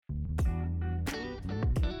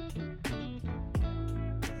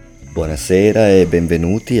Buonasera e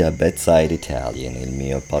benvenuti a Bedside Italian, il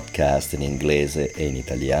mio podcast in inglese e in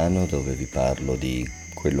italiano dove vi parlo di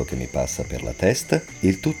quello che mi passa per la testa,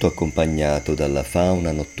 il tutto accompagnato dalla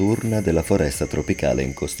fauna notturna della foresta tropicale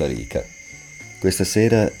in Costa Rica. Questa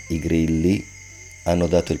sera i grilli hanno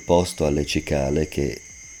dato il posto alle cicale che,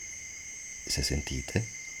 se sentite,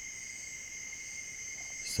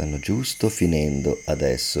 stanno giusto finendo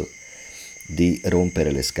adesso di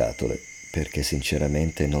rompere le scatole, perché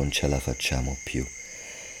sinceramente non ce la facciamo più.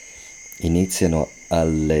 Iniziano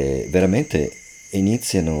alle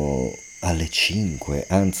 5,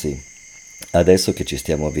 anzi, adesso che ci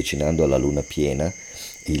stiamo avvicinando alla luna piena,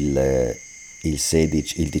 il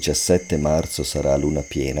 17 marzo sarà luna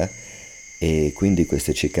piena e quindi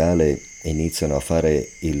queste cicale iniziano a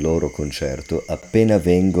fare il loro concerto appena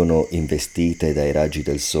vengono investite dai raggi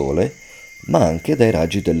del sole, ma anche dai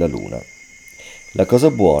raggi della luna. La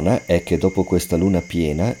cosa buona è che dopo questa luna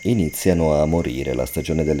piena iniziano a morire, la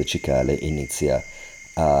stagione delle cicale inizia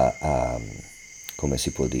come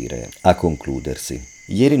si può dire, a concludersi.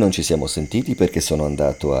 Ieri non ci siamo sentiti perché sono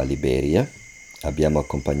andato a Liberia, abbiamo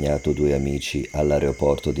accompagnato due amici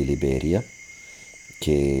all'aeroporto di Liberia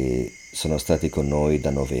che sono stati con noi da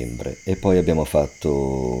novembre e poi abbiamo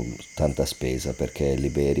fatto tanta spesa perché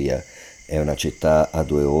Liberia è una città a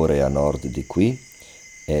 2 ore a nord di qui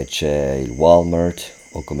e c'è il Walmart,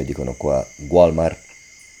 o come dicono qua, Walmart,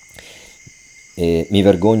 e mi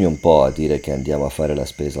vergogno un po' a dire che andiamo a fare la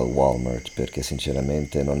spesa al Walmart perché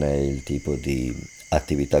sinceramente non è il tipo di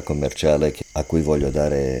attività commerciale a cui voglio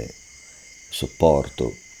dare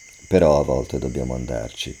supporto, però a volte dobbiamo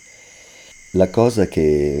andarci. La cosa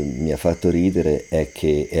che mi ha fatto ridere è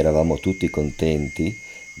che eravamo tutti contenti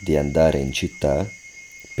di andare in città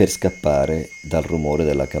per scappare dal rumore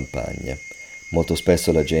della campagna. Molto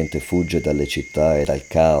spesso la gente fugge dalle città e dal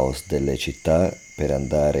caos delle città per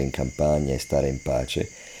andare in campagna e stare in pace.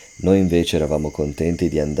 Noi invece eravamo contenti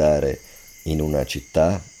di andare in una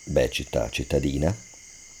cittadina,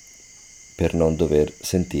 per non dover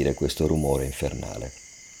sentire questo rumore infernale.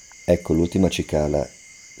 Ecco, l'ultima cicala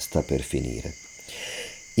sta per finire.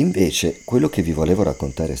 Invece, quello che vi volevo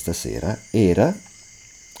raccontare stasera era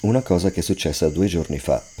una cosa che è successa 2 giorni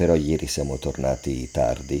fa, però ieri siamo tornati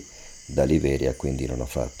tardi da Liberia, quindi non ho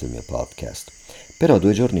fatto il mio podcast. Però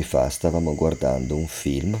 2 giorni fa stavamo guardando un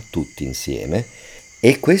film tutti insieme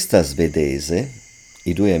e questa svedese,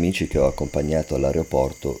 i due amici che ho accompagnato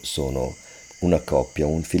all'aeroporto sono una coppia,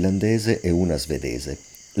 un finlandese e una svedese.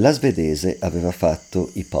 La svedese aveva fatto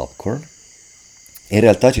i popcorn. In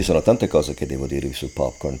realtà ci sono tante cose che devo dirvi sul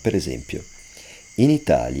popcorn. Per esempio, in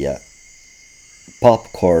Italia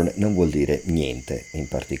popcorn non vuol dire niente in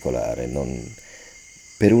particolare.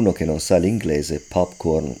 Per uno che non sa l'inglese,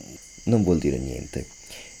 popcorn non vuol dire niente.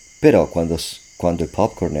 Però quando il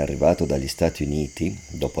popcorn è arrivato dagli Stati Uniti,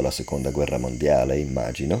 dopo la seconda guerra mondiale,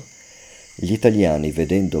 immagino, gli italiani,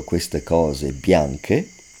 vedendo queste cose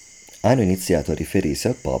bianche, hanno iniziato a riferirsi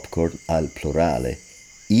al popcorn al plurale,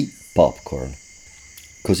 i popcorn.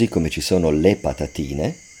 Così come ci sono le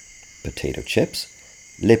patatine, potato chips,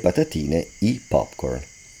 le patatine, i popcorn.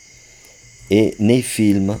 E nei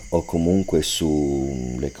film o comunque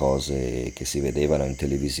sulle cose che si vedevano in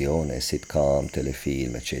televisione, sitcom,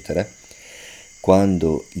 telefilm, eccetera,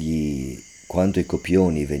 quando i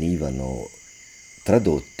copioni venivano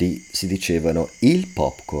tradotti si dicevano il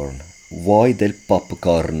popcorn. Vuoi del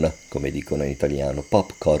popcorn, come dicono in italiano,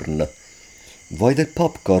 popcorn. Vuoi del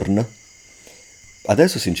popcorn?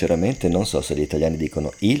 Adesso sinceramente non so se gli italiani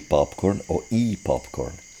dicono il popcorn o i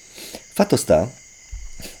popcorn. Fatto sta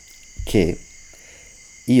che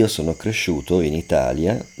io sono cresciuto in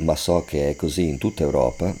Italia, ma so che è così in tutta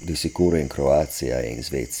Europa, di sicuro in Croazia e in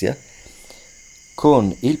Svezia,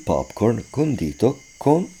 con il popcorn condito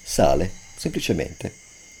con sale, semplicemente.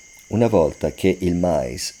 Una volta che il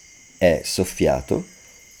mais è soffiato,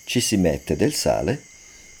 ci si mette del sale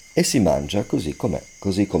e si mangia così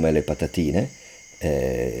come le patatine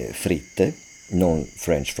fritte, non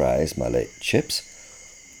French fries ma le chips,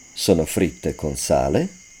 sono fritte con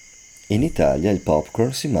sale. In Italia il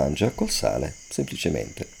popcorn si mangia col sale,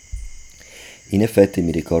 semplicemente. In effetti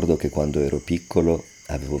mi ricordo che quando ero piccolo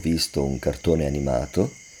avevo visto un cartone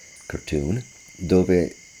animato, cartoon,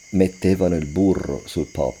 dove mettevano il burro sul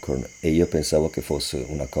popcorn e io pensavo che fosse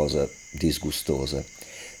una cosa disgustosa,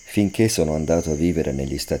 finché sono andato a vivere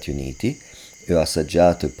negli Stati Uniti e ho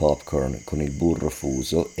assaggiato il popcorn con il burro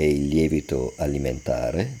fuso e il lievito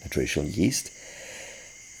alimentare, nutritional yeast,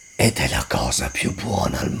 ed è la cosa più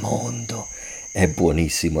buona al mondo. È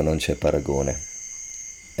buonissimo, non c'è paragone.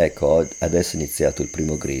 Ecco, adesso è iniziato il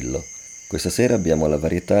primo grillo. Questa sera abbiamo la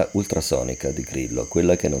varietà ultrasonica di grillo,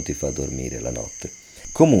 quella che non ti fa dormire la notte.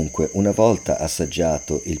 Comunque, una volta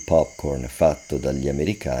assaggiato il popcorn fatto dagli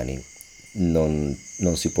americani, non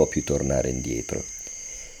si può più tornare indietro.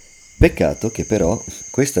 Peccato che però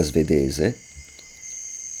questa svedese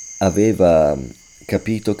aveva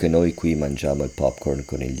capito che noi qui mangiamo il popcorn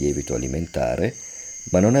con il lievito alimentare,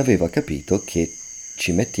 ma non aveva capito che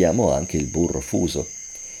ci mettiamo anche il burro fuso.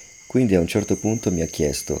 Quindi a un certo punto mi ha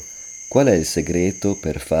chiesto qual è il segreto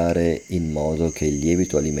per fare in modo che il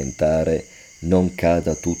lievito alimentare non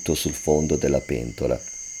cada tutto sul fondo della pentola.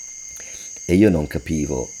 E io non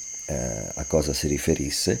capivo a cosa si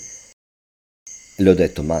riferisse. Le ho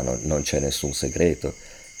detto, ma non c'è nessun segreto.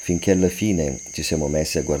 Finché alla fine ci siamo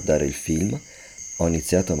messi a guardare il film, ho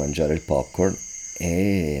iniziato a mangiare il popcorn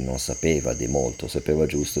e non sapeva di molto, sapeva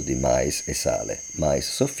giusto di mais e sale, mais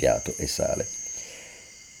soffiato e sale.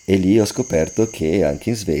 E lì ho scoperto che anche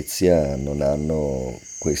in Svezia non hanno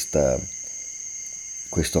questo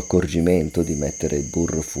accorgimento di mettere il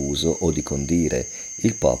burro fuso o di condire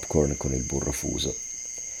il popcorn con il burro fuso.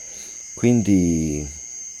 Quindi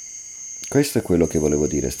questo è quello che volevo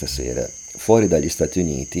dire stasera. Fuori dagli Stati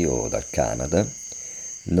Uniti o dal Canada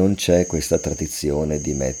non c'è questa tradizione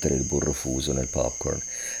di mettere il burro fuso nel popcorn.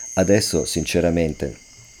 Adesso, sinceramente,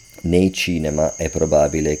 nei cinema è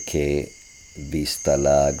probabile che, vista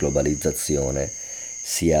la globalizzazione,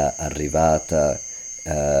 sia arrivata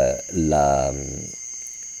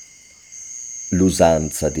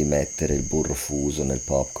l'usanza di mettere il burro fuso nel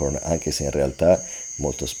popcorn, anche se in realtà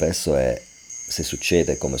molto spesso se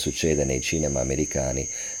succede come succede nei cinema americani,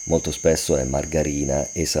 molto spesso è margarina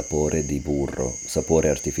e sapore di burro, sapore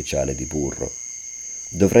artificiale di burro.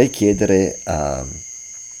 Dovrei chiedere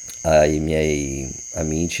ai miei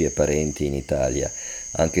amici e parenti in Italia,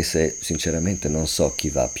 anche se sinceramente non so chi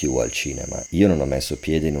va più al cinema. Io non ho messo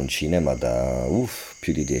piede in un cinema da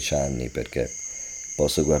più di 10 anni perché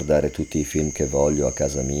posso guardare tutti i film che voglio a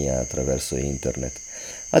casa mia attraverso internet.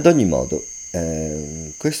 Ad ogni modo,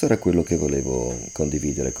 questo era quello che volevo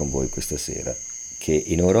condividere con voi questa sera, che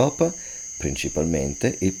in Europa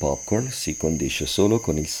principalmente il popcorn si condisce solo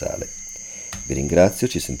con il sale. Vi ringrazio,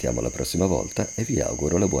 ci sentiamo la prossima volta e vi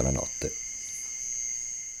auguro la buonanotte.